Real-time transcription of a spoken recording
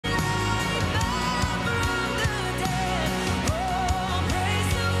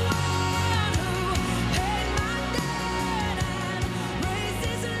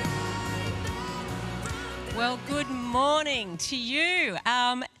Well, good morning to you.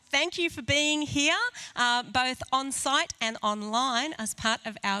 Thank you for being here, both on site and online, as part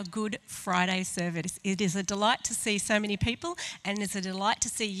of our Good Friday service. It is a delight to see so many people, and it's a delight to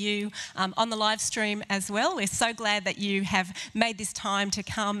see you on the live stream as well. We're so glad that you have made this time to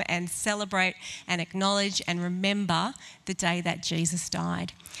come and celebrate and acknowledge and remember the day that Jesus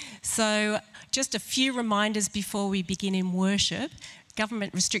died. So just a few reminders before we begin in worship.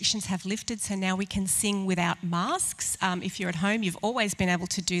 Government restrictions have lifted, so now we can sing without masks. If you're at home, you've always been able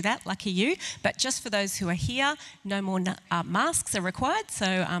to do that, lucky you. But just for those who are here, no more masks are required,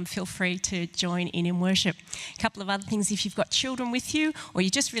 so feel free to join in worship. A couple of other things, if you've got children with you or you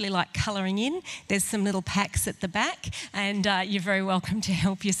just really like colouring in, there's some little packs at the back, and you're very welcome to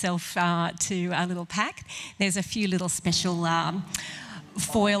help yourself to a little pack. There's a few little special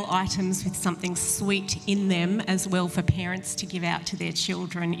foil items with something sweet in them as well for parents to give out to their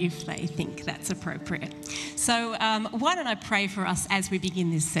children if they think that's appropriate. So why don't I pray for us as we begin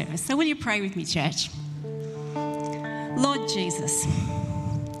this service? So will you pray with me, church? Lord Jesus,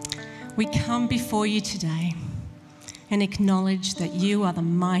 we come before you today and acknowledge that you are the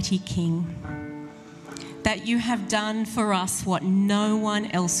mighty King, that you have done for us what no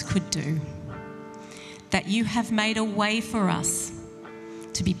one else could do, that you have made a way for us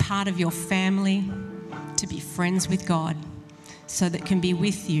to be part of your family, to be friends with God, so that can be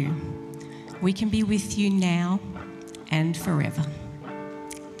with you. We can be with you now and forever.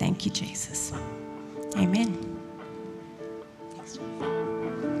 Thank you, Jesus. Amen.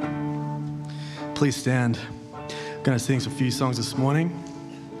 Please stand. I'm going to sing a few songs this morning.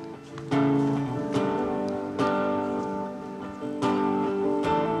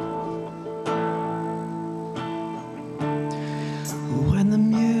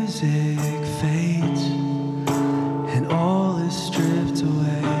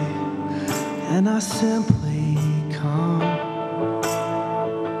 Simply come,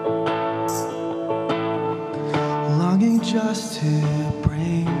 longing just to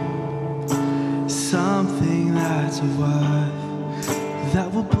bring something that's of worth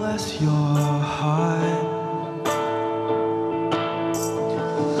that will bless your heart,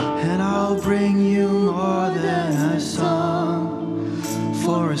 and I'll bring you more than a song,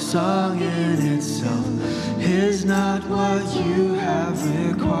 for a song in itself is not what you have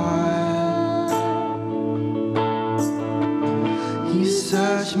required. You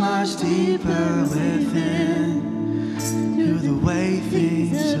search much deeper within, knew the way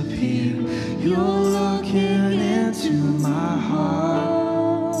things appear. You're looking into my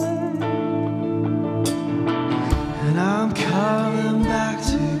heart, and I'm coming back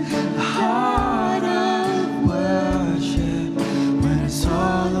to the heart of worship, when it's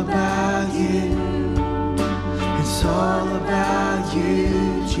all about you. It's all about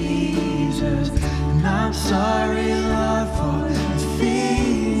you, Jesus. And I'm sorry, Lord, for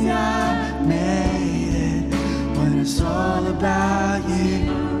thing I made it. When it's all about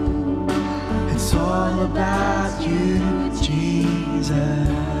you, it's all about you, Jesus.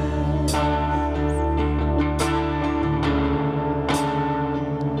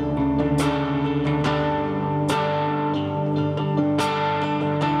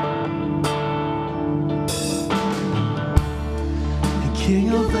 The King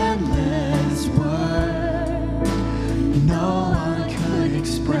of endless word, no one could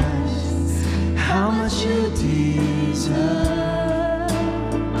express how much you deserve.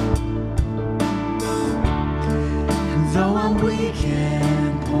 And though I'm weak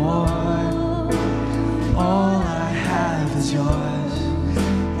and poor, all I have is yours,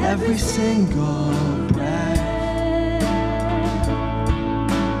 every single breath.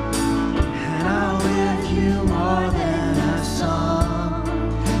 And I'll give you more than a song,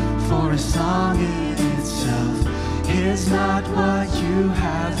 for a song in itself is not what you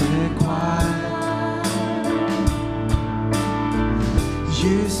have required.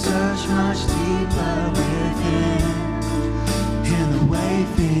 You search much deeper within, in the way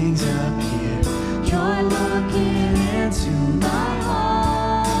things appear. You're looking into my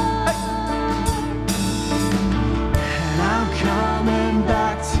heart, and I'm coming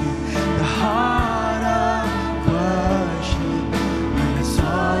back to the heart of worship, when it's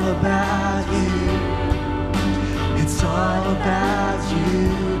all about you. It's all about you,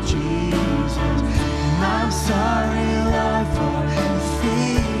 Jesus. And I'm sorry, Lord, for the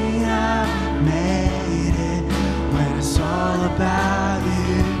thing I made it. When it's all about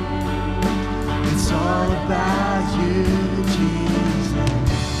you, it's all about you, Jesus.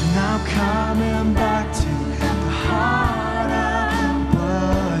 And I'm coming back to the heart of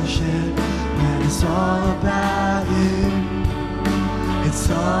worship, when it's all about you. It's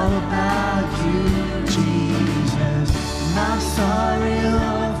all about you, Jesus.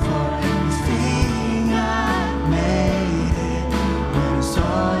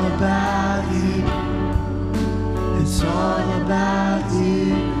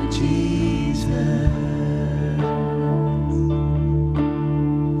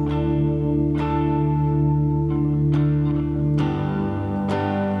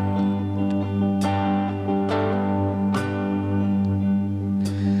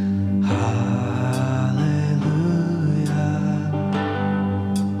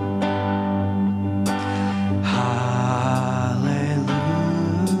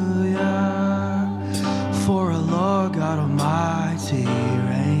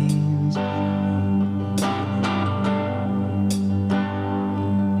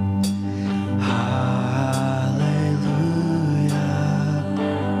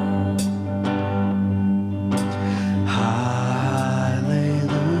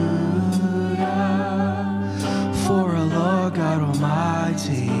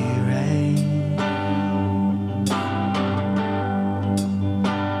 Almighty reign.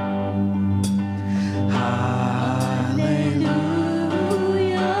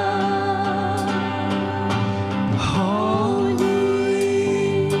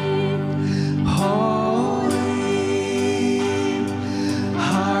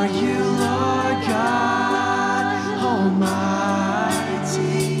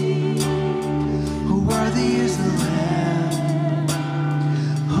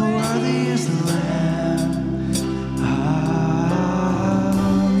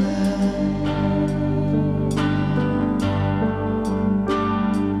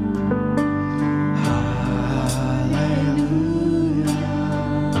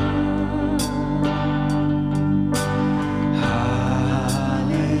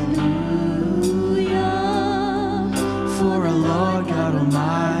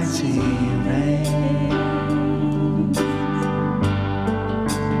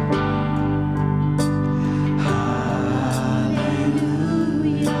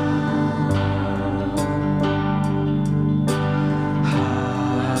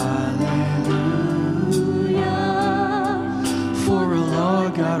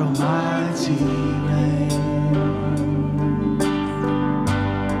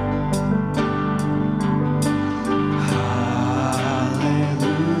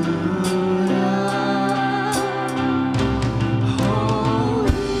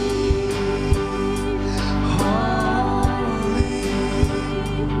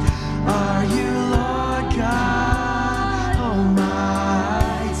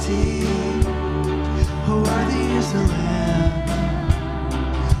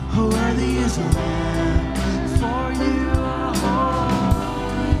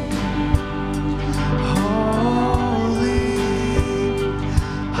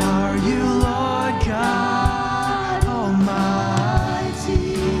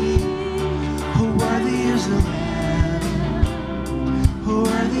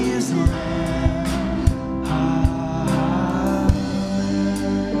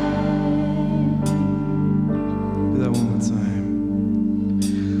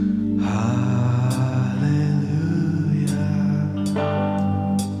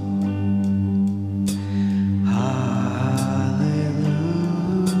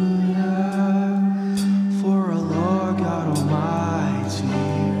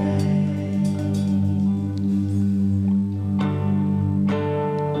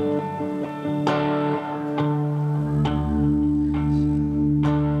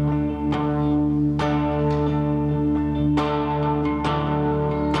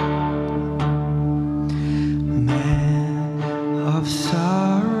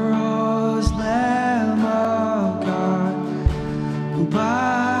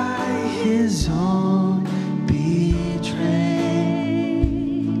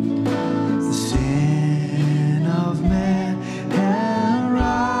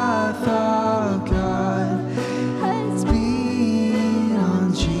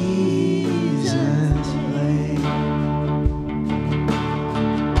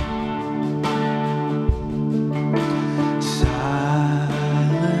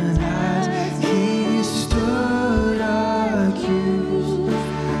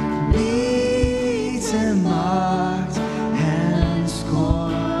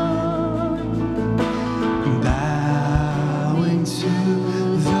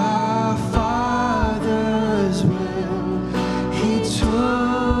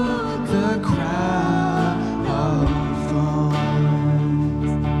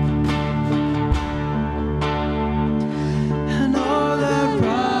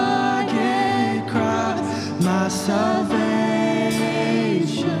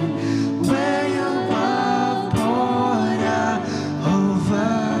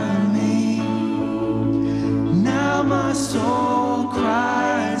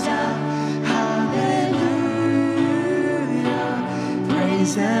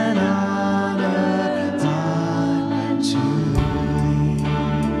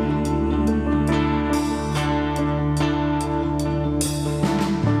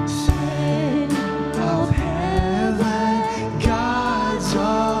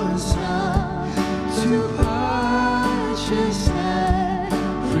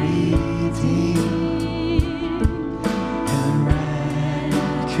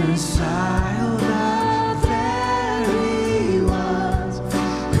 Reconcile the very ones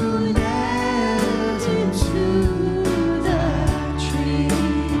who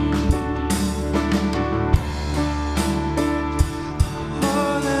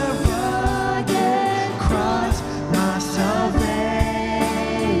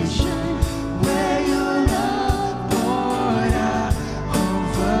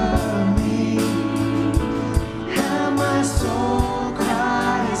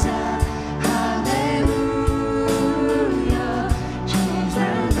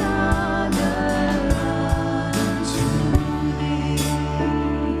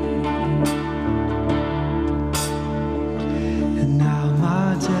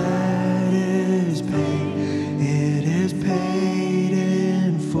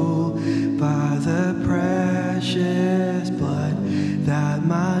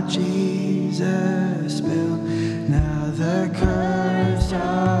my Jesus spilled. Now the curse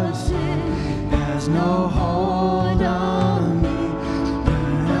of sin has no hold on me.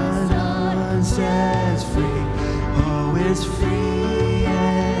 The Son sets free. Oh, it's free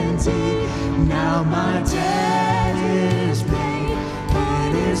indeed. Now my debt is paid.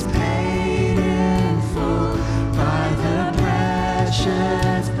 It is paid in full by the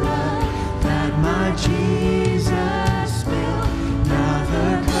precious blood that my Jesus spilled. Now the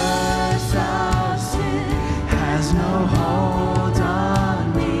curse of sin has no hold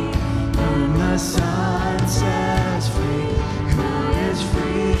on me. Whom the Son sets free, who is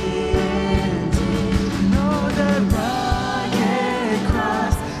free indeed. Know the rugged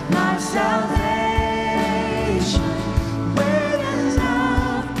cross, my salvation, where His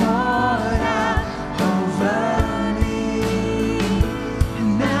love poured out over me. And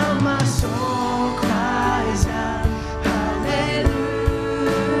now my soul cries out, hallelujah,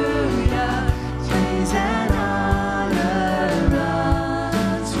 praise and honor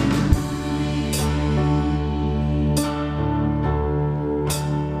unto Thee.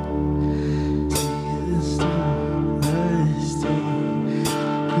 The sting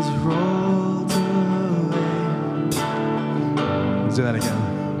is rolled away. Let's do that again.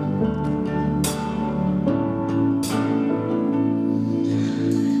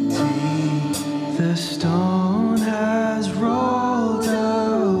 The stone has rolled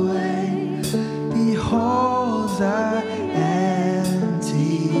away. Behold the empty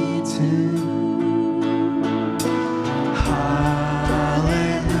tomb.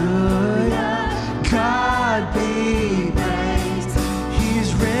 Hallelujah, God be praised. He's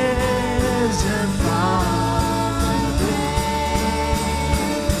risen from the grave.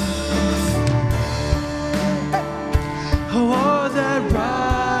 Oh, that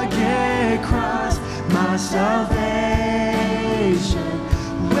rugged cross, my salvation,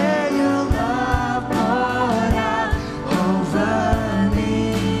 where Your love poured out over me.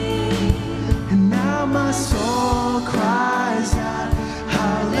 And now my soul cries out,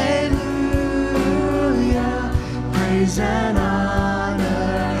 hallelujah, praise and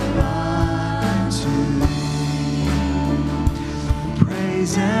honor unto Thee.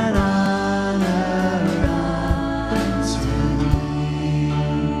 Praise and honor unto Thee.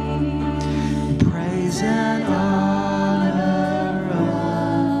 Praise and honor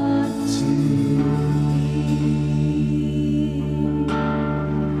unto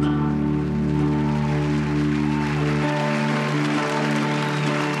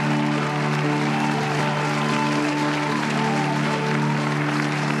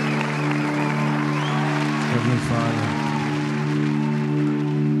Heavenly Father,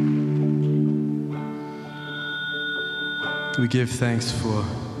 we give thanks for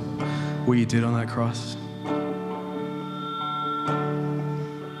what You did on that cross.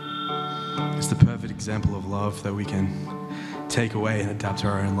 It's the perfect example of love that we can take away and adapt to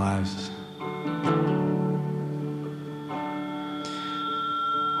our own lives.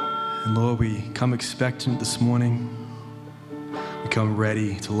 And Lord, we come expectant this morning. We come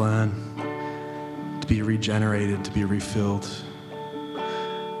ready to learn, to be regenerated, to be refilled.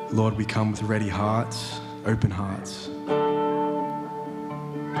 Lord, we come with ready hearts, open hearts.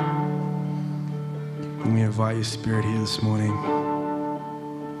 And we invite Your Spirit here this morning,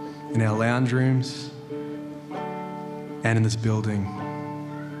 in our lounge rooms and in this building.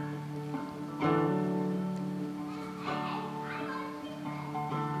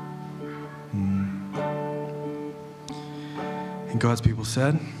 And God's people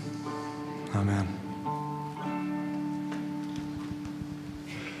said, Amen.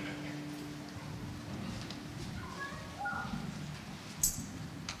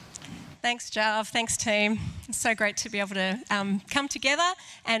 Thanks, Jav. Thanks, team. It's so great to be able to come together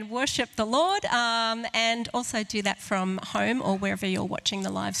and worship the Lord, and also do that from home or wherever you're watching the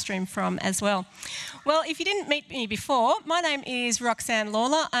live stream from as well. Well, if you didn't meet me before, my name is Roxanne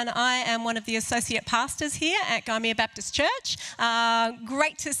Lawler, and I am one of the associate pastors here at Gymea Baptist Church.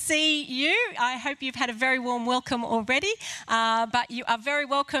 Great to see you. I hope you've had a very warm welcome already, but you are very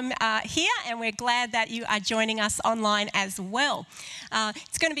welcome here, and we're glad that you are joining us online as well.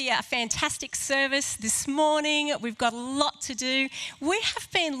 It's going to be a fantastic service this morning. We've got a lot to do. We have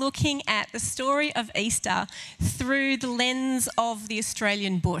been looking at the story of Easter through the lens of the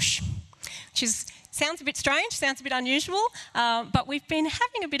Australian bush, which sounds a bit strange, sounds a bit unusual, but we've been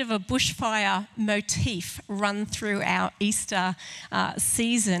having a bit of a bushfire motif run through our Easter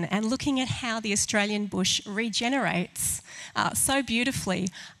season, and looking at how the Australian bush regenerates so beautifully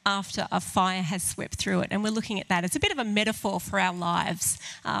after a fire has swept through it. And we're looking at that as a bit of a metaphor for our lives.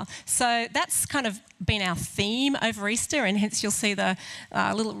 So that's kind of been our theme over Easter, and hence you'll see the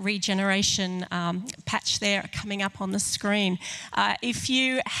little Regeneration patch there coming up on the screen. If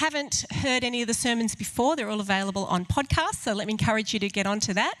you haven't heard any of the sermons before, they're all available on podcast, so let me encourage you to get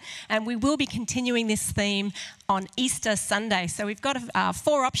onto that. And we will be continuing this theme on Easter Sunday. So we've got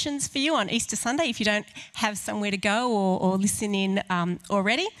 4 options for you on Easter Sunday if you don't have somewhere to go or listen in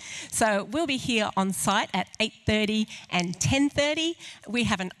already. So we'll be here on site at 8:30 and 10:30. We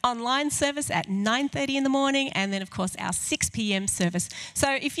have an online service at 9:30 in the morning, and then of course our 6 p.m. service.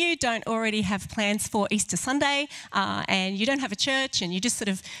 So if you don't already have plans for Easter Sunday and you don't have a church and you just sort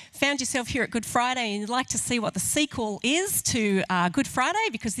of found yourself here at Good Friday and you'd like to see what the sequel is to Good Friday,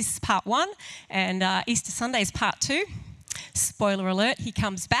 because this is part 1 and Easter Sunday is part 2. Spoiler alert, he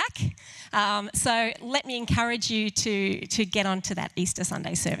comes back. So let me encourage you to get onto that Easter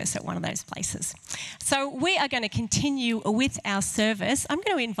Sunday service at one of those places. So we are going to continue with our service. I'm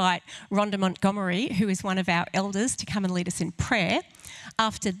going to invite Rhonda Montgomery, who is one of our elders, to come and lead us in prayer.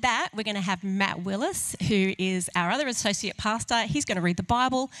 After that, we're going to have Matt Willis, who is our other associate pastor. He's going to read the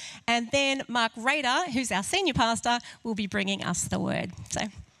Bible. And then Mark Rader, who's our senior pastor, will be bringing us the word. So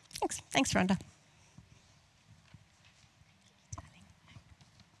thanks Rhonda.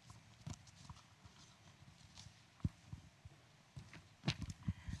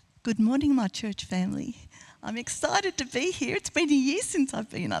 Good morning, my church family. I'm excited to be here. It's been a year since I've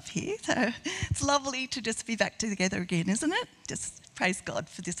been up here, so it's lovely to just be back together again, isn't it? Just praise God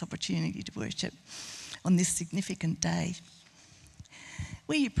for this opportunity to worship on this significant day.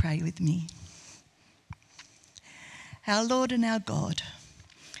 Will you pray with me? Our Lord and our God,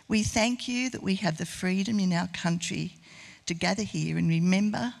 we thank you that we have the freedom in our country to gather here and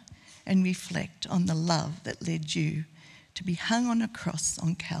remember and reflect on the love that led you to be hung on a cross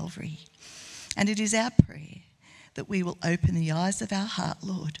on Calvary. And it is our prayer that we will open the eyes of our heart,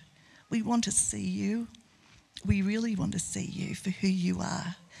 Lord. We want to see you. We really want to see you for who you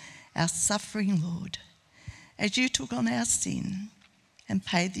are, our suffering Lord. As you took on our sin and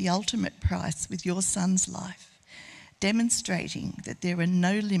paid the ultimate price with your Son's life, demonstrating that there are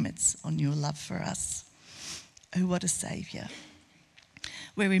no limits on your love for us. Oh, what a Saviour.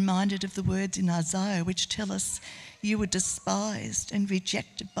 We're reminded of the words in Isaiah which tell us you were despised and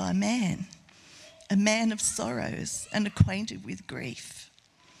rejected by man, a man of sorrows and acquainted with grief.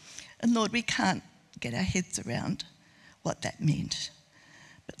 And Lord, we can't get our heads around what that meant.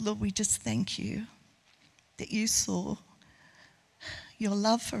 But Lord, we just thank you that you saw your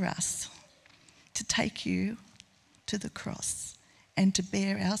love for us to take you to the cross and to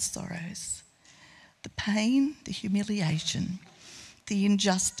bear our sorrows, the pain, the humiliation, the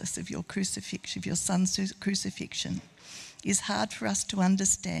injustice of your crucifixion, of your Son's crucifixion, is hard for us to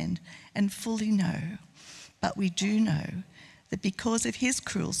understand and fully know. But we do know that because of his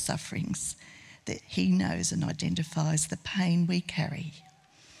cruel sufferings, that he knows and identifies the pain we carry.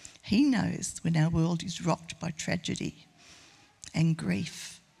 He knows when our world is rocked by tragedy and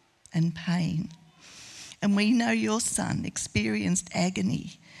grief and pain. And we know your Son experienced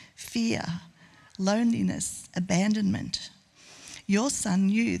agony, fear, loneliness, abandonment. Your Son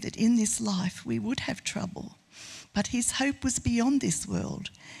knew that in this life we would have trouble, but his hope was beyond this world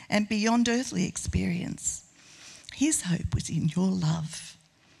and beyond earthly experience. His hope was in your love.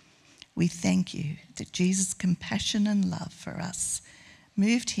 We thank you that Jesus' compassion and love for us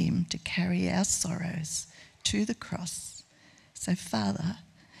moved him to carry our sorrows to the cross. So, Father,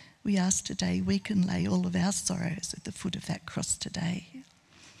 we ask today we can lay all of our sorrows at the foot of that cross today.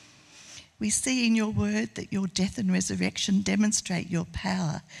 We see in your word that your death and resurrection demonstrate your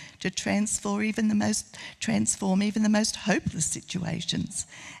power to transform even the most hopeless situations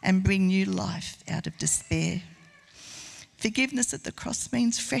and bring new life out of despair. Forgiveness at the cross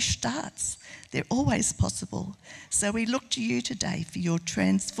means fresh starts. They're always possible. So we look to you today for your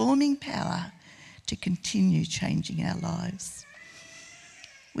transforming power to continue changing our lives.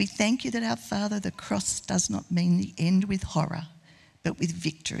 We thank you that, our Father, the cross does not mean the end with horror, but with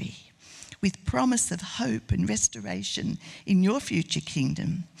victory, with promise of hope and restoration in your future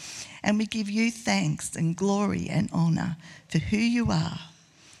kingdom. And we give you thanks and glory and honour for who you are,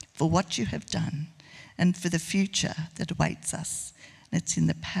 for what you have done, and for the future that awaits us. And it's in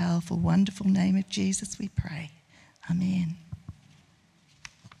the powerful, wonderful name of Jesus we pray. Amen.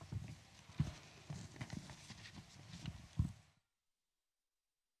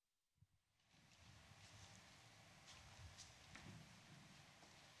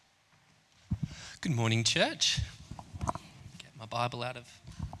 Good morning, church. Get my Bible out of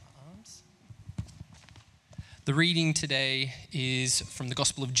my arms. The reading today is from the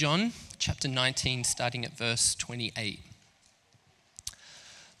Gospel of John, chapter 19, starting at verse 28.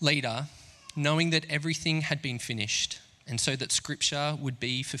 Later, knowing that everything had been finished, and so that Scripture would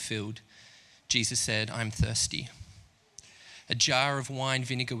be fulfilled, Jesus said, "I am thirsty." A jar of wine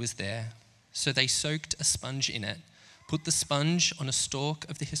vinegar was there, so they soaked a sponge in it, put the sponge on a stalk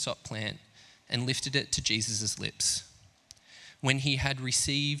of the hyssop plant, and lifted it to Jesus' lips. When he had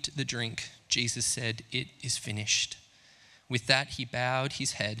received the drink, Jesus said, "It is finished." With that, he bowed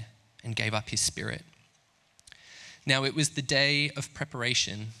his head and gave up his spirit. Now it was the day of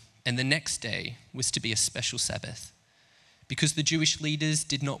preparation, and the next day was to be a special Sabbath. Because the Jewish leaders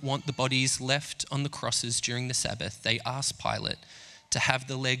did not want the bodies left on the crosses during the Sabbath, they asked Pilate to have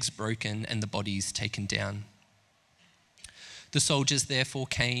the legs broken and the bodies taken down. The soldiers therefore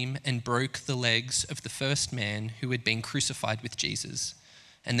came and broke the legs of the first man who had been crucified with Jesus,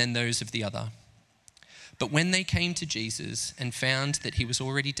 and then those of the other. But when they came to Jesus and found that he was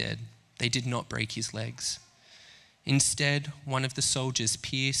already dead, they did not break his legs. Instead, one of the soldiers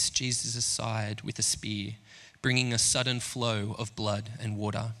pierced Jesus' side with a spear, bringing a sudden flow of blood and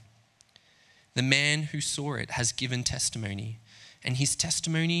water. The man who saw it has given testimony, and his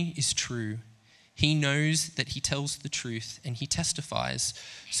testimony is true. He knows that he tells the truth, and he testifies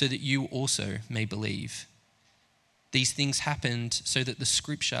so that you also may believe. These things happened so that the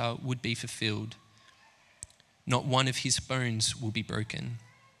scripture would be fulfilled. Not one of his bones will be broken.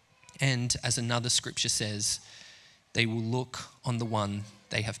 And as another scripture says, they will look on the one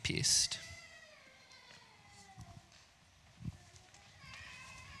they have pierced.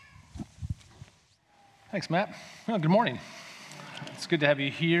 Thanks, Matt. Well, good morning. It's good to have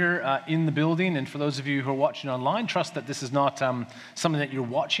you here in the building, and for those of you who are watching online, trust that this is not something that you're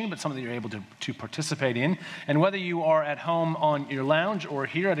watching, but something that you're able to participate in. And whether you are at home on your lounge or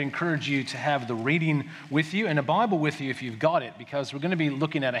here, I'd encourage you to have the reading with you and a Bible with you if you've got it, because we're going to be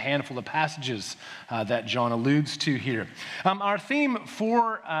looking at a handful of passages that John alludes to here. Our theme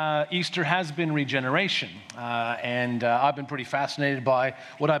for Easter has been regeneration, and I've been pretty fascinated by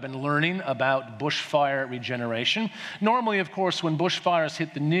what I've been learning about bushfire regeneration. Normally, of course, when bushfires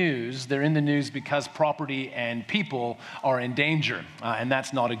hit the news, they're in the news because property and people are in danger, and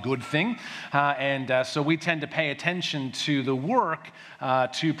that's not a good thing. So we tend to pay attention to the work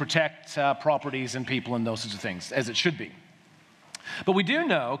to protect properties and people and those sorts of things, as it should be. But we do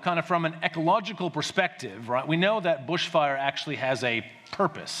know, kind of from an ecological perspective, right, we know that bushfire actually has a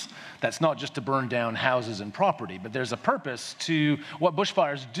purpose. That's not just to burn down houses and property, but there's a purpose to what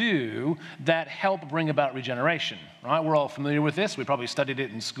bushfires do that help bring about regeneration, right? We're all familiar with this. We probably studied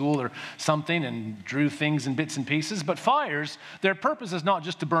it in school or something and drew things in bits and pieces. But fires, their purpose is not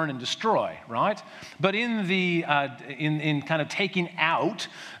just to burn and destroy, right? But in the in kind of taking out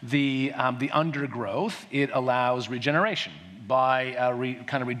the undergrowth, it allows regeneration. By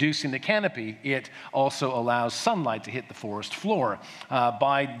kind of reducing the canopy, it also allows sunlight to hit the forest floor.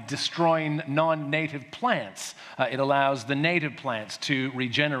 By destroying non-native plants, it allows the native plants to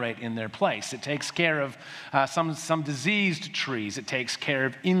regenerate in their place. It takes care of some diseased trees. It takes care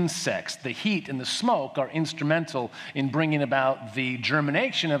of insects. The heat and the smoke are instrumental in bringing about the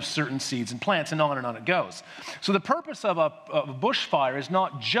germination of certain seeds and plants, and on it goes. So the purpose of a bushfire is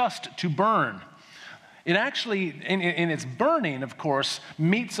not just to burn. It actually, in its burning, of course,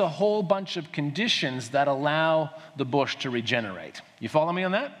 meets a whole bunch of conditions that allow the bush to regenerate. You follow me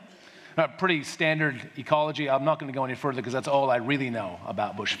on that? Pretty standard ecology. I'm not going to go any further because that's all I really know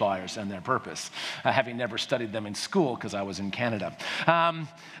about bushfires and their purpose, having never studied them in school because I was in Canada.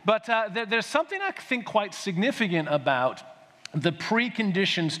 But there's something I think quite significant about the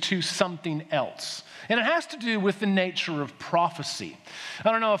preconditions to something else. And it has to do with the nature of prophecy.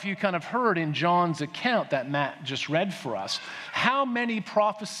 I don't know if you kind of heard in John's account that Matt just read for us, how many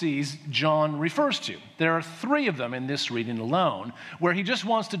prophecies John refers to. There are 3 of them in this reading alone, where he just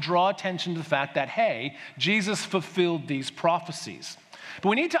wants to draw attention to the fact that, hey, Jesus fulfilled these prophecies. But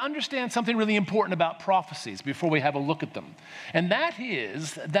we need to understand something really important about prophecies before we have a look at them. And that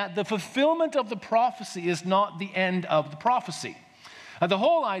is that the fulfillment of the prophecy is not the end of the prophecy. The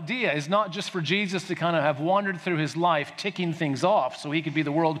whole idea is not just for Jesus to kind of have wandered through his life ticking things off so he could be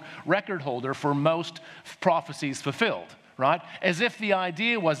the world record holder for most prophecies fulfilled, right? As if the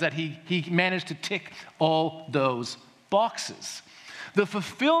idea was that he managed to tick all those boxes. The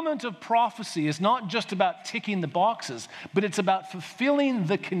fulfillment of prophecy is not just about ticking the boxes, but it's about fulfilling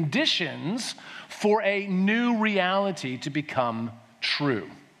the conditions for a new reality to become true.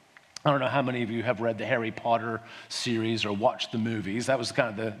 I don't know how many of you have read the Harry Potter series or watched the movies. That was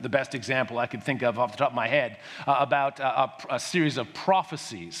kind of the best example I could think of off the top of my head about a series of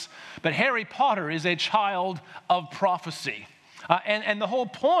prophecies. But Harry Potter is a child of prophecy. And the whole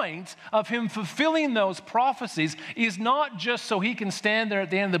point of him fulfilling those prophecies is not just so he can stand there at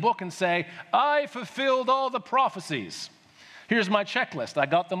the end of the book and say, I fulfilled all the prophecies. Here's my checklist. I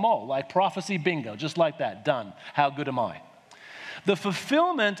got them all. Like prophecy bingo, just like that. Done. How good am I? The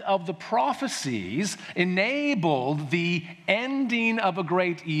fulfillment of the prophecies enabled the ending of a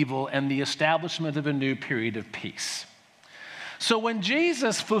great evil and the establishment of a new period of peace. So when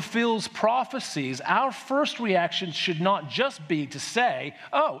Jesus fulfills prophecies, our first reaction should not just be to say,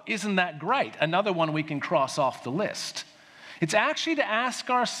 oh, isn't that great? Another one we can cross off the list. It's actually to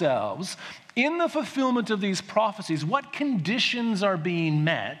ask ourselves, in the fulfillment of these prophecies, what conditions are being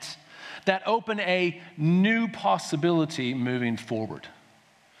met that open a new possibility moving forward?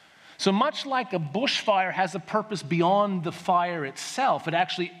 So much like a bushfire has a purpose beyond the fire itself, it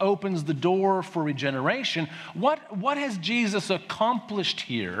actually opens the door for regeneration. What has Jesus accomplished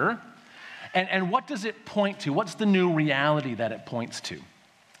here, and what does it point to? What's the new reality that it points to?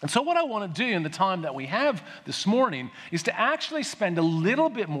 And so what I want to do in the time that we have this morning is to actually spend a little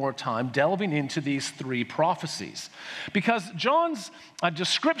bit more time delving into these three prophecies, because John's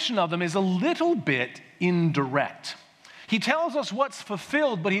description of them is a little bit indirect. He tells us what's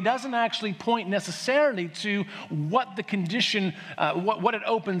fulfilled, but he doesn't actually point necessarily to what the condition, what it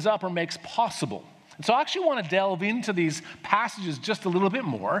opens up or makes possible. And so I actually want to delve into these passages just a little bit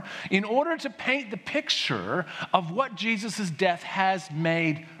more in order to paint the picture of what Jesus' death has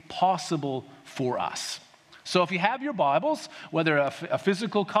made possible for us. So if you have your Bibles, whether a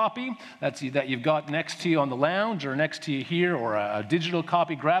physical copy that you've got next to you on the lounge or next to you here, or a digital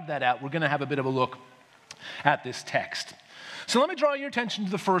copy, grab that out. We're going to have a bit of a look at this text. So let me draw your attention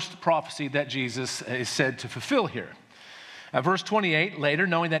to the first prophecy that Jesus is said to fulfill here. Verse 28, later,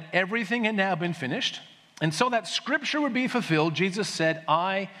 knowing that everything had now been finished, and so that Scripture would be fulfilled, Jesus said,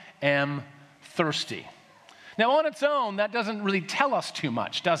 I am thirsty. Now, on its own, that doesn't really tell us too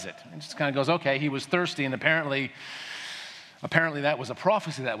much, does it? It just kind of goes, okay, he was thirsty, and apparently that was a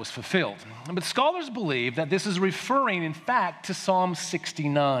prophecy that was fulfilled. But scholars believe that this is referring, in fact, to Psalm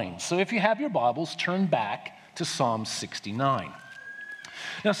 69. So if you have your Bibles, turn back to Psalm 69.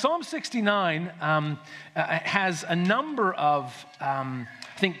 Now, Psalm 69 has a number of,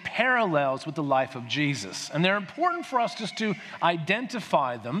 parallels with the life of Jesus. And they're important for us just to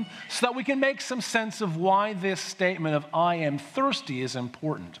identify them so that we can make some sense of why this statement of I am thirsty is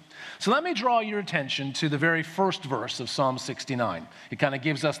important. So let me draw your attention to the very first verse of Psalm 69. It kind of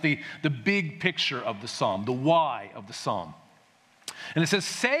gives us the big picture of the psalm, the why of the psalm. And it says,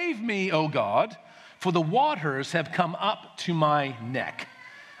 save me, O God, for the waters have come up to my neck.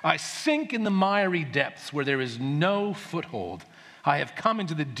 I sink in the miry depths where there is no foothold. I have come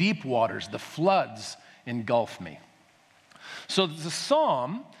into the deep waters. The floods engulf me. So it's a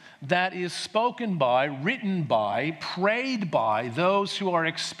psalm that is spoken by, written by, prayed by those who are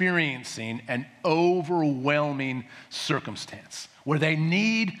experiencing an overwhelming circumstance where they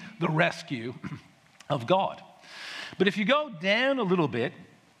need the rescue of God. But if you go down a little bit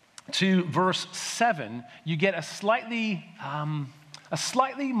to verse 7, you get a slightly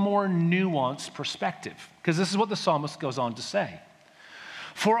more nuanced perspective, because this is what the psalmist goes on to say.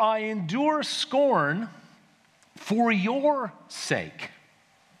 For I endure scorn for your sake,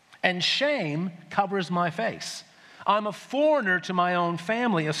 and shame covers my face. I'm a foreigner to my own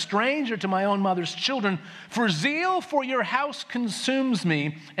family, a stranger to my own mother's children. For zeal for your house consumes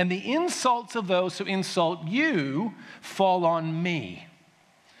me, and the insults of those who insult you fall on me.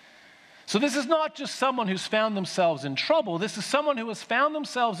 So this is not just someone who's found themselves in trouble. This is someone who has found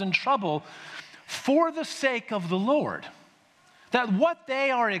themselves in trouble for the sake of the Lord. That what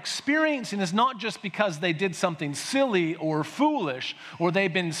they are experiencing is not just because they did something silly or foolish, or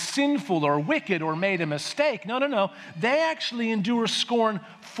they've been sinful or wicked or made a mistake. No. They actually endure scorn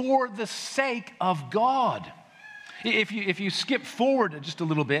for the sake of God. If you skip forward just a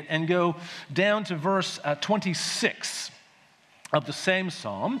little bit and go down to verse 26 of the same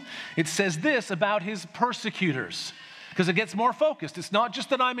psalm, it says this about his persecutors, because it gets more focused. It's not just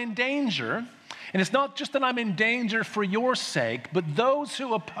that I'm in danger, and it's not just that I'm in danger for your sake, but those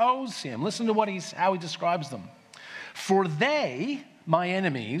who oppose him. Listen to how he describes them. For they, my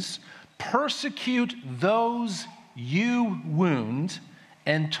enemies, persecute those you wound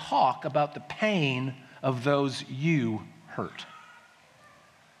and talk about the pain of those you hurt.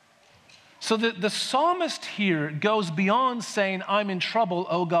 So the psalmist here goes beyond saying, I'm in trouble,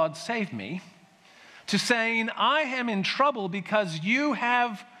 oh God, save me, to saying, I am in trouble because you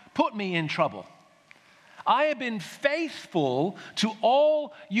have put me in trouble. I have been faithful to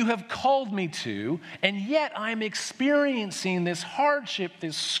all you have called me to, and yet I'm experiencing this hardship,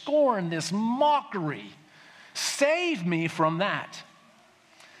 this scorn, this mockery. Save me from that.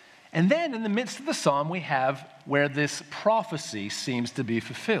 And then in the midst of the psalm, we have where this prophecy seems to be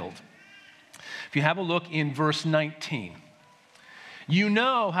fulfilled. If you have a look in verse 19, you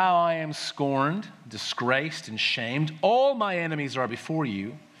know how I am scorned, disgraced, and shamed. All my enemies are before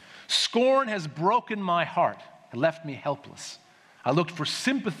you. Scorn has broken my heart and left me helpless. I looked for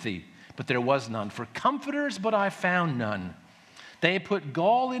sympathy, but there was none. For comforters, but I found none. They put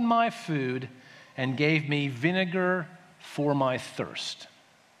gall in my food and gave me vinegar for my thirst.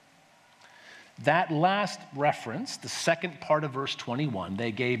 That last reference, the second part of verse 21,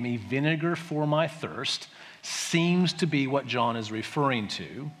 they gave me vinegar for my thirst, seems to be what John is referring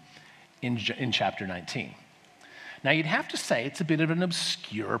to in chapter 19. Now, you'd have to say it's a bit of an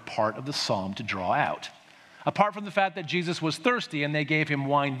obscure part of the psalm to draw out. Apart from the fact that Jesus was thirsty and they gave him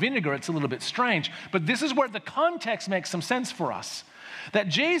wine vinegar, it's a little bit strange. But this is where the context makes some sense for us. That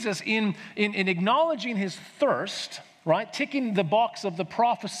Jesus, in acknowledging his thirst, right, ticking the box of the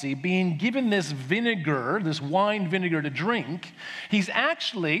prophecy, being given this vinegar, this wine vinegar to drink, he's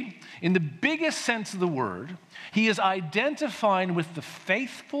actually, in the biggest sense of the word, he is identifying with the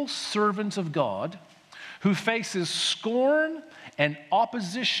faithful servant of God who faces scorn and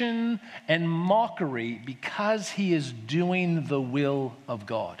opposition and mockery because he is doing the will of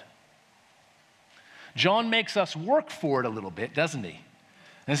God. John makes us work for it a little bit, doesn't he?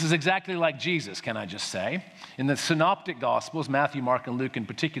 This is exactly like Jesus, can I just say? In the synoptic gospels, Matthew, Mark, and Luke in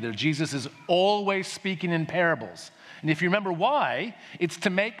particular, Jesus is always speaking in parables. And if you remember why, it's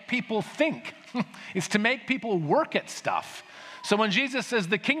to make people think. It's to make people work at stuff. So when Jesus says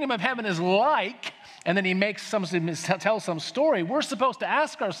the kingdom of heaven is like, and then he tells some story, we're supposed to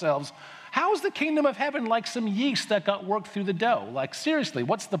ask ourselves, how is the kingdom of heaven like some yeast that got worked through the dough? Like, seriously,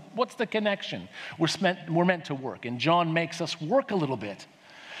 what's the connection? We're meant to work, and John makes us work a little bit.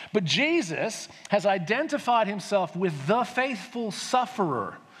 But Jesus has identified himself with the faithful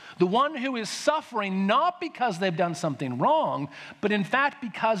sufferer, the one who is suffering not because they've done something wrong, but in fact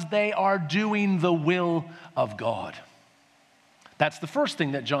because they are doing the will of God. That's the first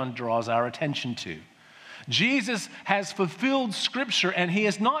thing that John draws our attention to. Jesus has fulfilled Scripture, and he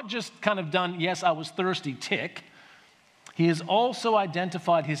has not just kind of done, yes, I was thirsty, tick. He has also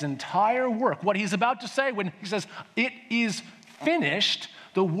identified his entire work. What he's about to say when he says, it is finished,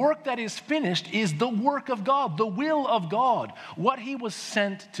 the work that is finished is the work of God, the will of God, what he was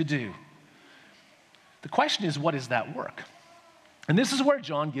sent to do. The question is, what is that work? And this is where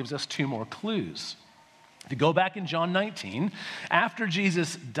John gives us two more clues. If you go back in John 19, after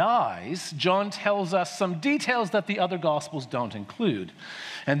Jesus dies, John tells us some details that the other Gospels don't include.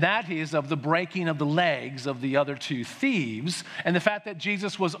 And that is of the breaking of the legs of the other two thieves and the fact that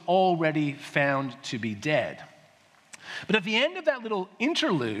Jesus was already found to be dead. But at the end of that little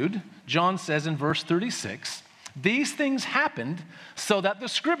interlude, John says in verse 36, these things happened so that the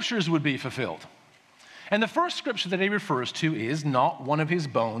Scriptures would be fulfilled. And the first scripture that he refers to is, not one of his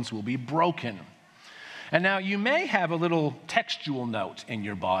bones will be broken. And now you may have a little textual note in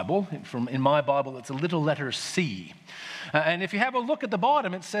your Bible. In my Bible, it's a little letter C. And if you have a look at the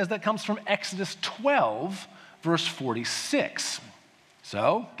bottom, it says that comes from Exodus 12, verse 46.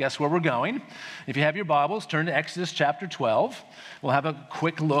 So, guess where we're going? If you have your Bibles, turn to Exodus chapter 12. We'll have a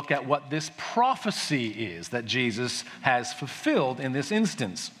quick look at what this prophecy is that Jesus has fulfilled in this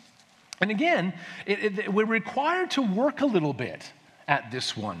instance. And again, we're required to work a little bit at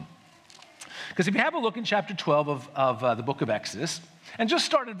this one. Because if you have a look in chapter 12 of the book of Exodus, and just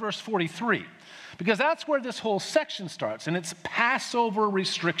start at verse 43, because that's where this whole section starts, and it's Passover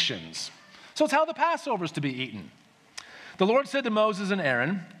restrictions. So it's how the Passover is to be eaten. The Lord said to Moses and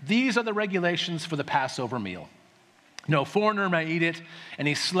Aaron, these are the regulations for the Passover meal. No foreigner may eat it.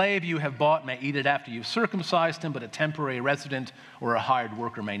 Any slave you have bought may eat it after you've circumcised him, but a temporary resident or a hired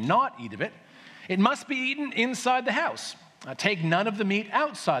worker may not eat of it. It must be eaten inside the house. Take none of the meat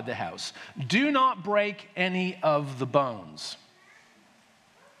outside the house. Do not break any of the bones.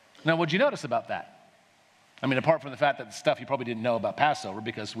 Now, what'd you notice about that? I mean, apart from the fact that the stuff you probably didn't know about Passover,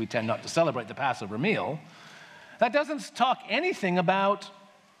 because we tend not to celebrate the Passover meal, that doesn't talk anything about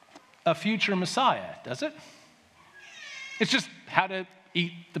a future Messiah, does it? It's just how to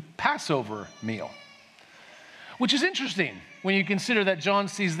eat the Passover meal, which is interesting when you consider that John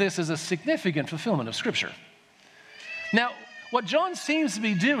sees this as a significant fulfillment of Scripture. Now, what John seems to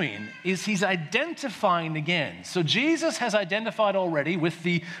be doing is he's identifying again. So Jesus has identified already with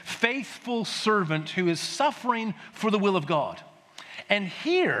the faithful servant who is suffering for the will of God. And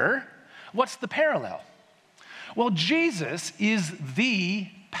here, what's the parallel? Well, Jesus is the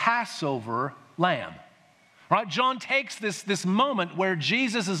Passover lamb. Right? John takes this moment where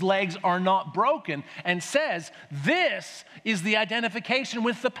Jesus' legs are not broken and says, this is the identification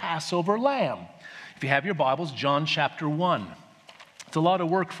with the Passover lamb. If you have your Bibles, John chapter 1. It's a lot of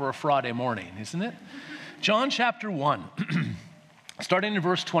work for a Friday morning, isn't it? John chapter 1, starting in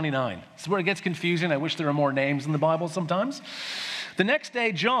verse 29. This is where it gets confusing. I wish there were more names in the Bible sometimes. The next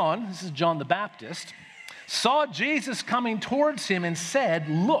day, John, this is John the Baptist, saw Jesus coming towards him and said,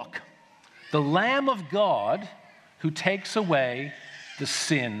 look, the Lamb of God who takes away the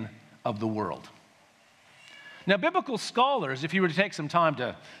sin of the world. Now, biblical scholars, if you were to take some time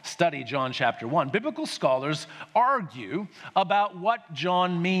to study John chapter 1, biblical scholars argue about what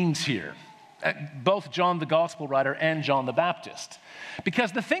John means here, both John the gospel writer and John the Baptist.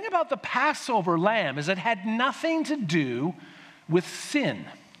 Because the thing about the Passover lamb is it had nothing to do with sin.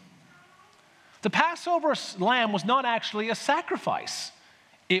 The Passover lamb was not actually a sacrifice.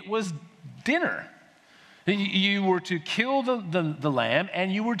 It was dinner. You were to kill the lamb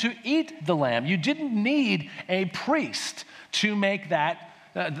and you were to eat the lamb. You didn't need a priest to make that,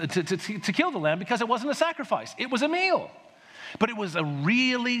 to kill the lamb because it wasn't a sacrifice. It was a meal. But it was a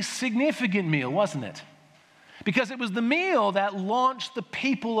really significant meal, wasn't it? Because it was the meal that launched the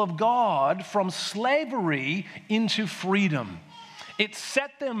people of God from slavery into freedom. It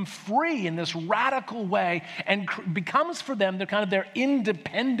set them free in this radical way and becomes for them their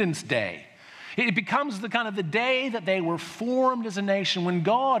Independence Day. It becomes the day that they were formed as a nation when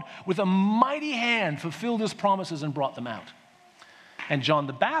God, with a mighty hand, fulfilled his promises and brought them out. And John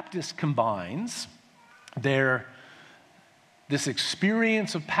the Baptist combines this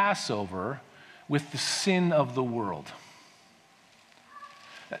experience of Passover with the sin of the world.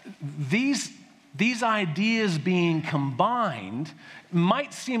 These ideas being combined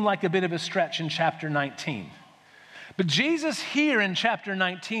might seem like a bit of a stretch in chapter 19. But Jesus here in chapter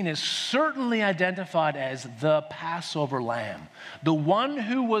 19 is certainly identified as the Passover lamb, the one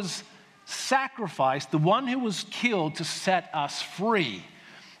who was sacrificed, the one who was killed to set us free.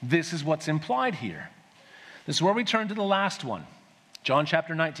 This is what's implied here. This is where we turn to the last one, John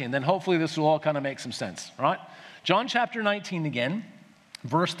chapter 19. Then hopefully this will all kind of make some sense, all right? John chapter 19 again,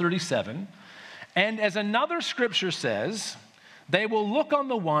 verse 37. And as another scripture says, they will look on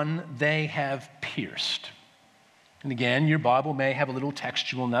the one they have pierced. And again, your Bible may have a little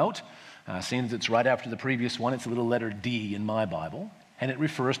textual note. Seeing as it's right after the previous one, it's a little letter D in my Bible. And it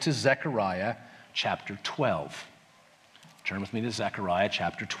refers to Zechariah chapter 12. Turn with me to Zechariah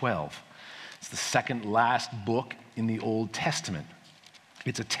chapter 12. It's the second last book in the Old Testament.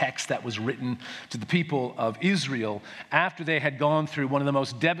 It's a text that was written to the people of Israel after they had gone through one of the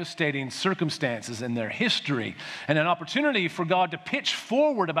most devastating circumstances in their history, and an opportunity for God to pitch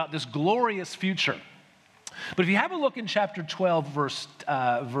forward about this glorious future. But if you have a look in chapter 12,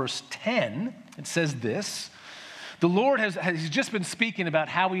 verse 10, it says this. The Lord has just been speaking about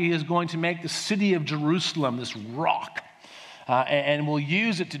how he is going to make the city of Jerusalem this rock, and will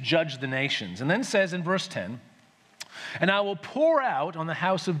use it to judge the nations. And then says in verse 10, and I will pour out on the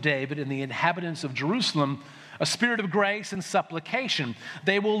house of David and the inhabitants of Jerusalem a spirit of grace and supplication.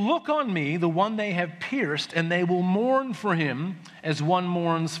 They will look on me, the one they have pierced, and they will mourn for him as one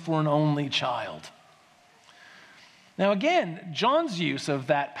mourns for an only child. Now again, John's use of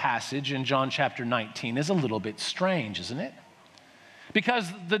that passage in John chapter 19 is a little bit strange, isn't it? Because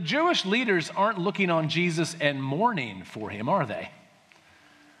the Jewish leaders aren't looking on Jesus and mourning for him, are they?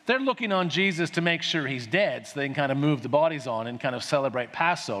 They're looking on Jesus to make sure he's dead so they can kind of move the bodies on and kind of celebrate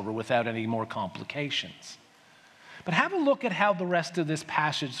Passover without any more complications. But have a look at how the rest of this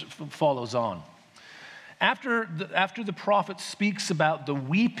passage follows on. After the prophet speaks about the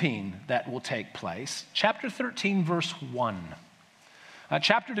weeping that will take place, chapter 13, verse 1.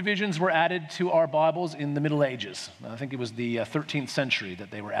 Chapter divisions were added to our Bibles in the Middle Ages. I think it was the 13th century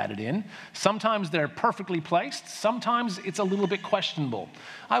that they were added in. Sometimes they're perfectly placed. Sometimes it's a little bit questionable.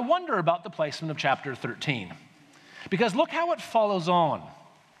 I wonder about the placement of chapter 13. Because look how it follows on.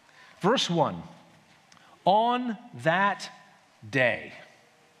 Verse 1. On that day.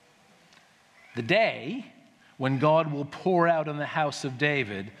 The day when God will pour out on the house of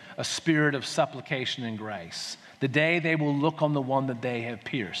David a spirit of supplication and grace. The day they will look on the one that they have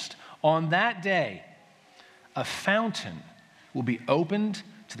pierced. On that day, a fountain will be opened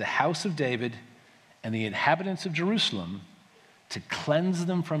to the house of David and the inhabitants of Jerusalem to cleanse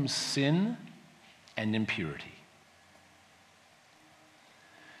them from sin and impurity.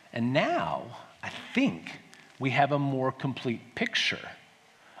 And now, I think we have a more complete picture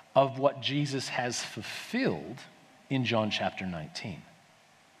of what Jesus has fulfilled in John chapter 19.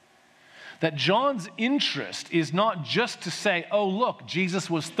 That John's interest is not just to say, oh, look, Jesus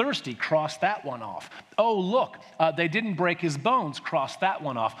was thirsty, cross that one off. Oh, look, they didn't break his bones, cross that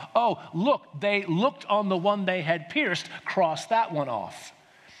one off. Oh, look, they looked on the one they had pierced, cross that one off.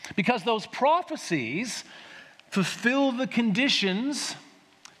 Because those prophecies fulfill the conditions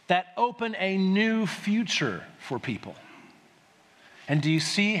that open a new future for people. And do you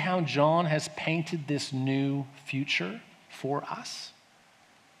see how John has painted this new future for us?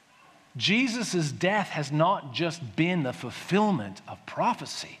 Jesus' death has not just been the fulfillment of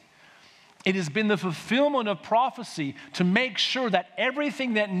prophecy. It has been the fulfillment of prophecy to make sure that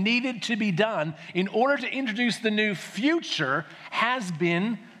everything that needed to be done in order to introduce the new future has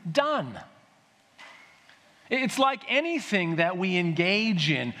been done. It's like anything that we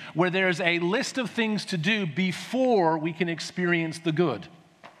engage in where there's a list of things to do before we can experience the good.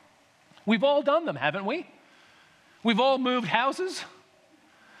 We've all done them, haven't we? We've all moved houses.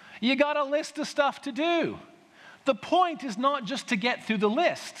 You got a list of stuff to do. The point is not just to get through the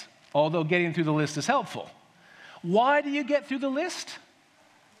list, although getting through the list is helpful. Why do you get through the list?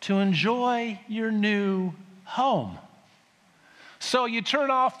 To enjoy your new home. So you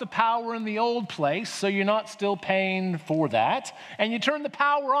turn off the power in the old place so you're not still paying for that, and you turn the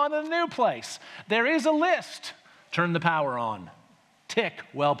power on in the new place. There is a list. Turn the power on. Tick,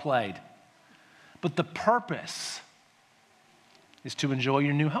 well played. But the purpose is to enjoy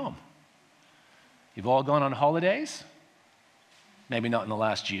your new home. You've all gone on holidays. Maybe not in the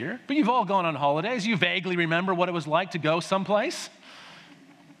last year, but you've all gone on holidays. You vaguely remember what it was like to go someplace.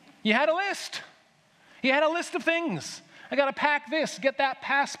 You had a list. You had a list of things. I got to pack this, get that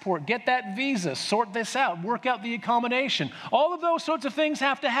passport, get that visa, sort this out, work out the accommodation. All of those sorts of things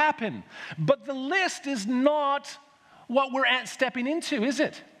have to happen. But the list is not what we're stepping into, is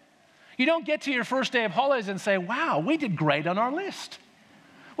it? You don't get to your first day of holidays and say, wow, we did great on our list.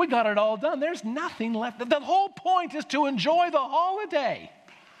 We got it all done. There's nothing left. The whole point is to enjoy the holiday.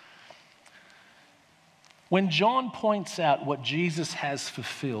 When John points out what Jesus has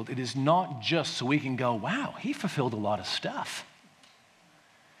fulfilled, it is not just so we can go, wow, he fulfilled a lot of stuff.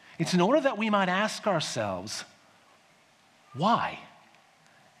 It's in order that we might ask ourselves, why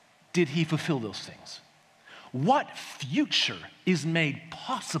did he fulfill those things? What future is made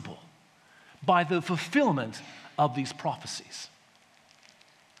possible by the fulfillment of these prophecies?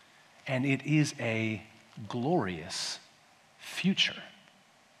 And it is a glorious future,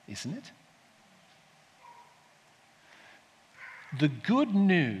 isn't it? The good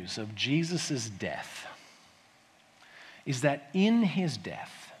news of Jesus' death is that in his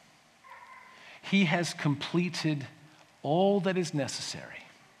death, he has completed all that is necessary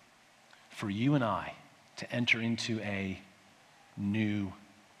for you and I to enter into a new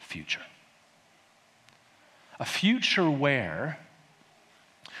future. A future where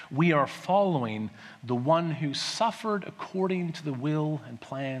we are following the one who suffered according to the will and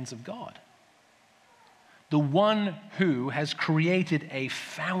plans of God. The one who has created a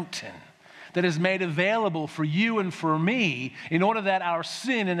fountain that is made available for you and for me in order that our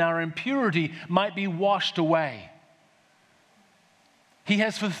sin and our impurity might be washed away. He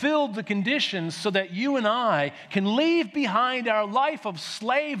has fulfilled the conditions so that you and I can leave behind our life of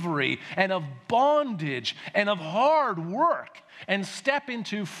slavery and of bondage and of hard work and step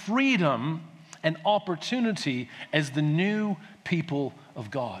into freedom and opportunity as the new people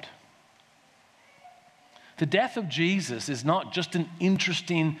of God. The death of Jesus is not just an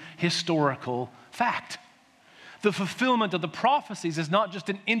interesting historical fact. The fulfillment of the prophecies is not just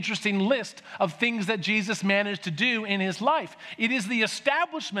an interesting list of things that Jesus managed to do in his life. It is the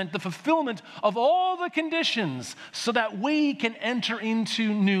establishment, the fulfillment of all the conditions so that we can enter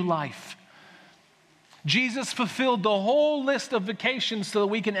into new life. Jesus fulfilled the whole list of vacations so that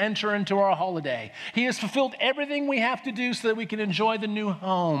we can enter into our holiday. He has fulfilled everything we have to do so that we can enjoy the new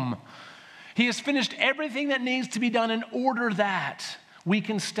home. He has finished everything that needs to be done in order that we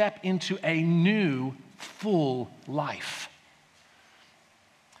can step into a new, full life.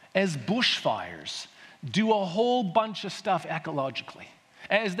 As bushfires do a whole bunch of stuff ecologically,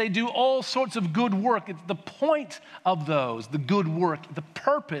 as they do all sorts of good work, the point of those, the good work, the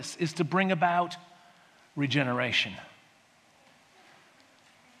purpose is to bring about regeneration.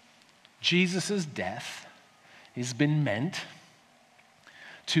 Jesus' death has been meant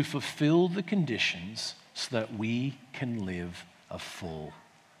to fulfill the conditions so that we can live a full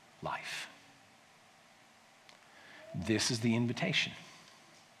life. This is the invitation.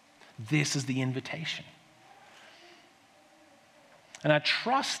 This is the invitation. And I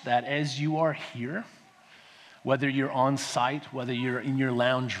trust that as you are here, whether you're on site, whether you're in your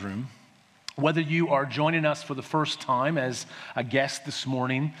lounge room, Whether you are joining us for the first time as a guest this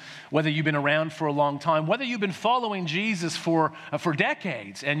morning, whether you've been around for a long time, whether you've been following Jesus for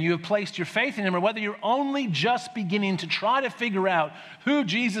decades and you have placed your faith in him, or whether you're only just beginning to try to figure out who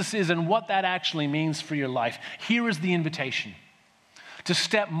Jesus is and what that actually means for your life, here is the invitation to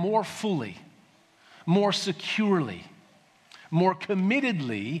step more fully, more securely, more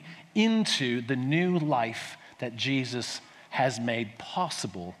committedly into the new life that Jesus has made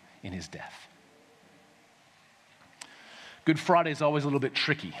possible in his death. Good Friday is always a little bit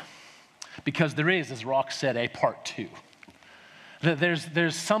tricky because there is, as Rock said, a part two.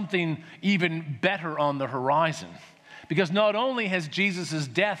 There's something even better on the horizon, because not only has Jesus'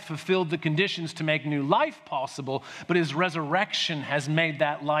 death fulfilled the conditions to make new life possible, but his resurrection has made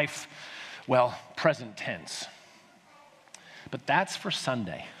that life, well, present tense. But that's for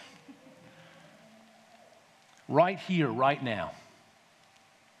Sunday. Right here, right now.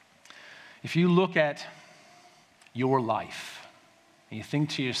 If you look at your life and you think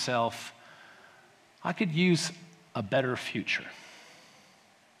to yourself, I could use a better future.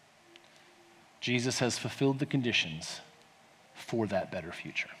 Jesus has fulfilled the conditions for that better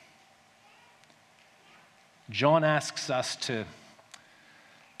future. John asks us to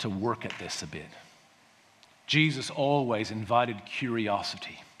work at this a bit. Jesus always invited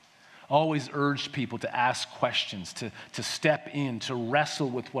curiosity, always urged people to ask questions, to step in, to wrestle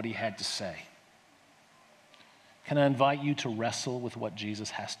with what he had to say. Can I invite you to wrestle with what Jesus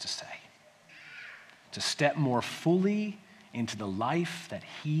has to say? To step more fully into the life that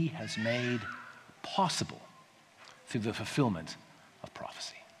he has made possible through the fulfillment of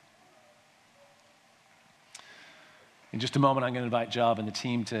prophecy. In just a moment, I'm going to invite Job and the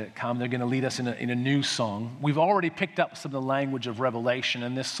team to come. They're going to lead us in a new song. We've already picked up some of the language of Revelation,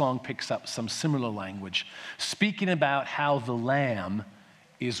 and this song picks up some similar language, speaking about how the Lamb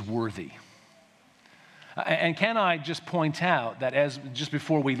is worthy. And can I just point out that just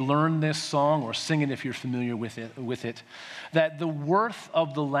before we learn this song, or sing it if you're familiar with it, that the worth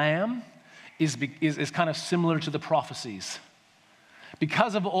of the Lamb is kind of similar to the prophecies.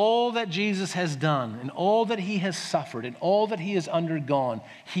 Because of all that Jesus has done and all that he has suffered and all that he has undergone,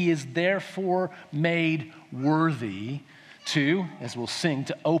 he is therefore made worthy to, as we'll sing,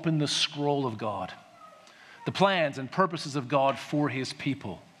 to open the scroll of God. The plans and purposes of God for his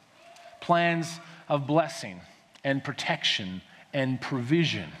people. Plans of blessing and protection and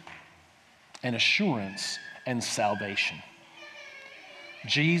provision and assurance and salvation.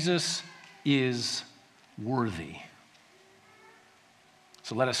 Jesus is worthy.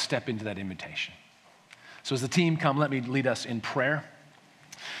 So let us step into that invitation. So as the team come, let me lead us in prayer,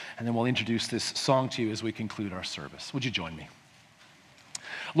 and then we'll introduce this song to you as we conclude our service. Would you join me?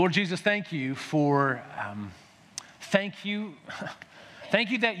 Lord Jesus, thank you for, thank you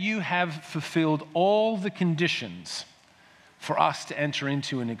that you have fulfilled all the conditions for us to enter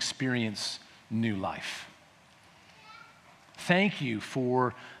into and experience new life. Thank you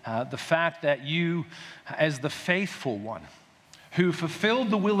for the fact that you, as the faithful one, who fulfilled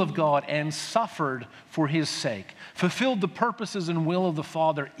the will of God and suffered for his sake, fulfilled the purposes and will of the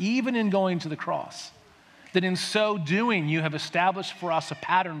Father, even in going to the cross, that in so doing you have established for us a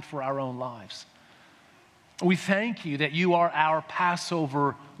pattern for our own lives. We thank you that you are our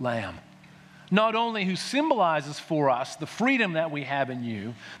Passover lamb, not only who symbolizes for us the freedom that we have in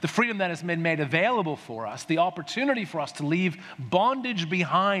you, the freedom that has been made available for us, the opportunity for us to leave bondage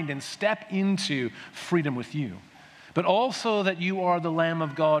behind and step into freedom with you, but also that you are the Lamb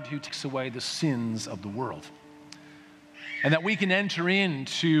of God who takes away the sins of the world. And that we can enter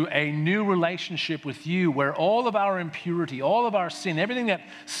into a new relationship with you where all of our impurity, all of our sin, everything that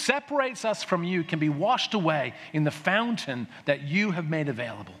separates us from you can be washed away in the fountain that you have made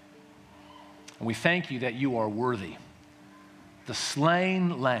available. And we thank you that you are worthy, the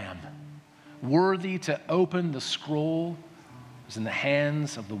slain Lamb, worthy to open the scroll is in the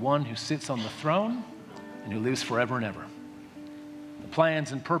hands of the one who sits on the throne and who lives forever and ever. The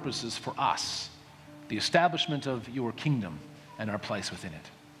plans and purposes for us, the establishment of your kingdom and our place within it.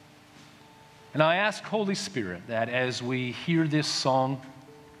 And I ask, Holy Spirit, that as we hear this song,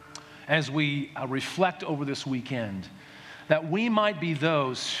 as we reflect over this weekend, that we might be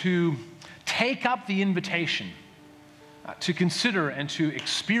those who take up the invitation to consider and to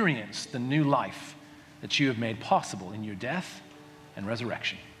experience the new life that you have made possible in your death and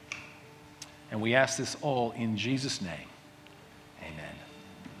resurrection. And we ask this all in Jesus' name. Amen.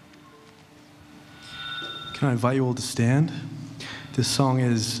 Can I invite you all to stand? This song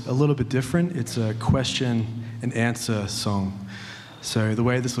is a little bit different. It's a question and answer song. So the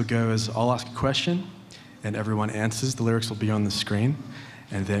way this will go is I'll ask a question and everyone answers. The lyrics will be on the screen.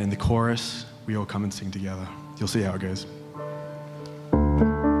 And then in the chorus, we all come and sing together. You'll see how it goes.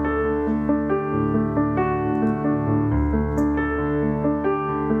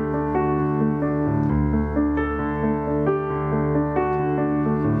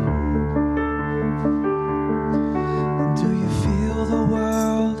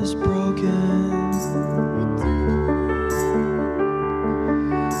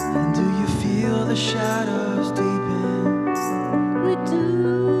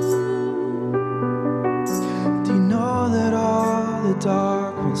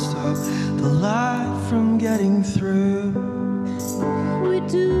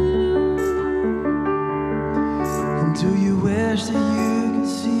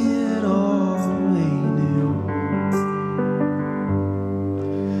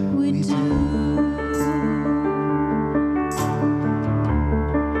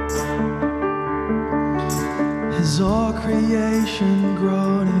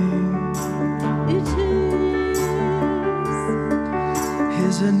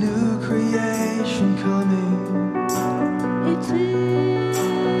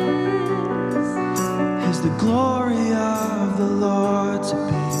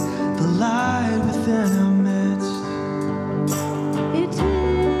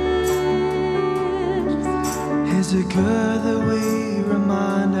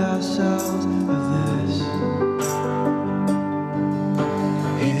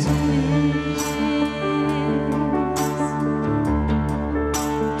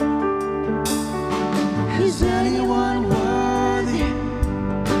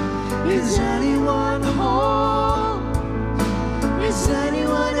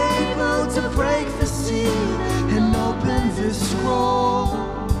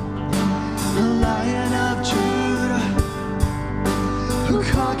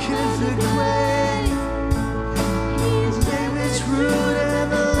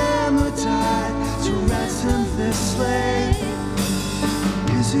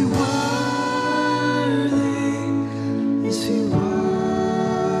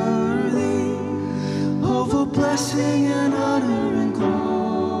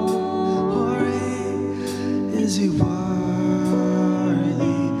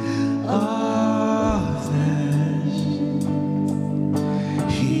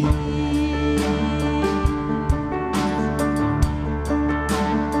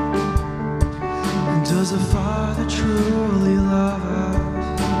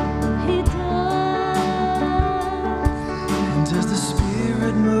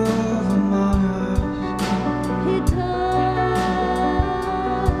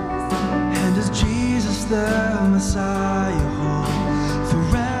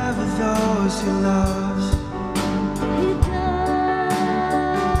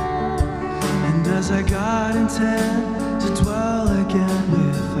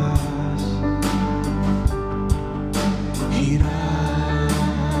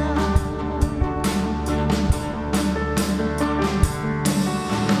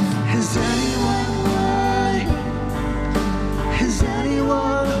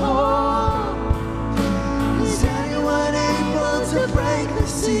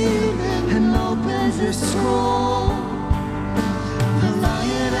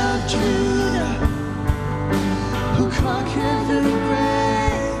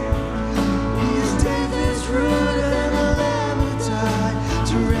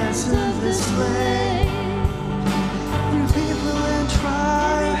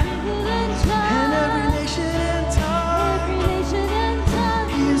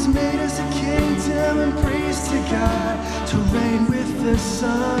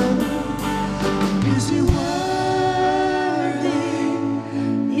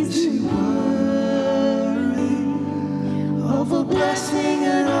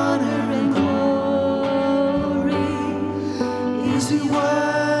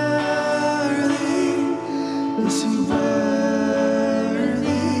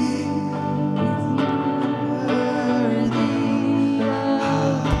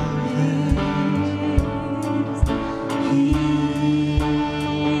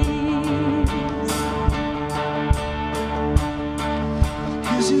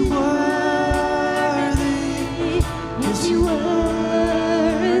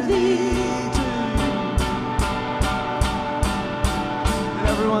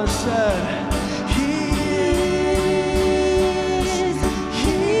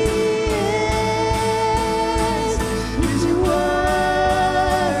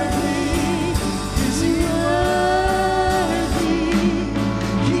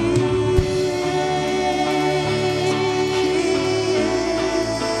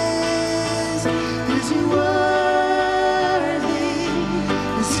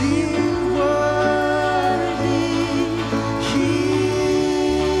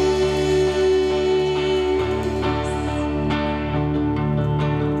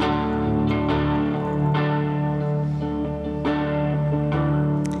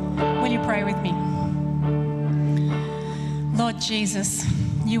 pray with me? Lord Jesus,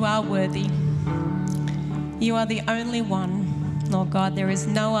 you are worthy. You are the only one, Lord God. There is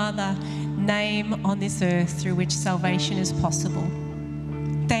no other name on this earth through which salvation is possible.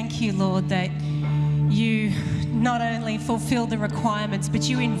 Thank you, Lord, that you not only fulfill the requirements, but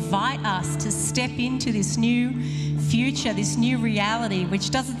you invite us to step into this new future, this new reality,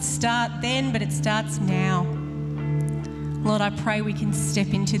 which doesn't start then, but it starts now. Lord, I pray we can step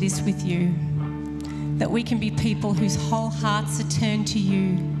into this with you, that we can be people whose whole hearts are turned to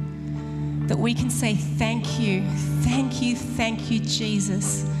you, that we can say thank you, thank you, thank you,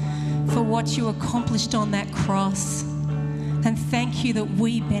 Jesus, for what you accomplished on that cross. And thank you that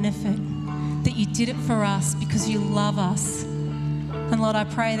we benefit, that you did it for us because you love us. And Lord, I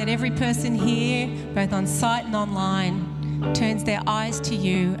pray that every person here, both on site and online, turns their eyes to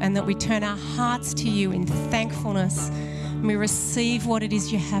you, and that we turn our hearts to you in thankfulness, and we receive what it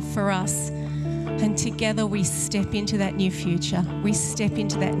is you have for us. And together we step into that new future. We step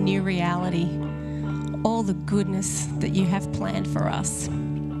into that new reality. All the goodness that you have planned for us.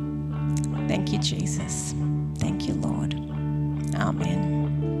 Thank you, Jesus. Thank you, Lord.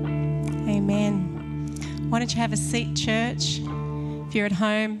 Amen. Amen. Why don't you have a seat, church? If you're at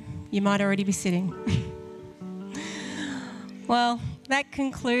home, you might already be sitting. Well, that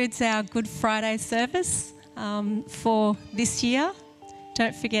concludes our Good Friday service for this year.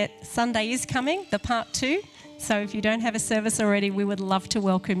 Don't forget, Sunday is coming, the part 2. So if you don't have a service already, we would love to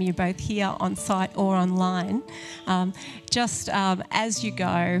welcome you both here on site or online. As you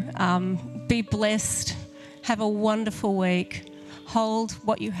go, be blessed, have a wonderful week. Hold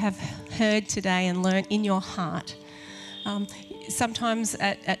what you have heard today and learned in your heart. Sometimes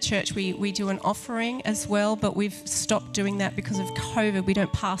at church we do an offering as well, but we've stopped doing that because of COVID. We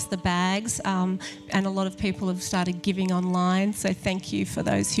don't pass the bags, and a lot of people have started giving online. So thank you for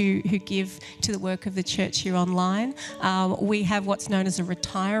those who give to the work of the church here online. We have what's known as a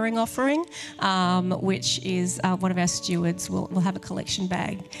retiring offering, which is one of our stewards will have a collection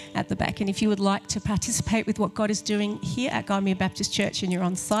bag at the back. And if you would like to participate with what God is doing here at Gymea Baptist Church and you're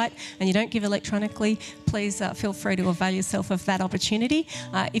on site and you don't give electronically, please feel free to avail yourself of that opportunity.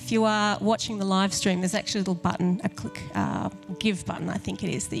 If you are watching the live stream, there's actually a little button, a click, give button, I think it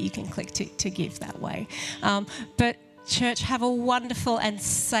is, that you can click to give that way. But church, have a wonderful and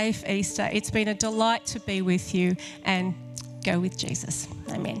safe Easter. It's been a delight to be with you, and go with Jesus.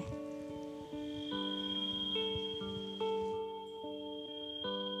 Amen.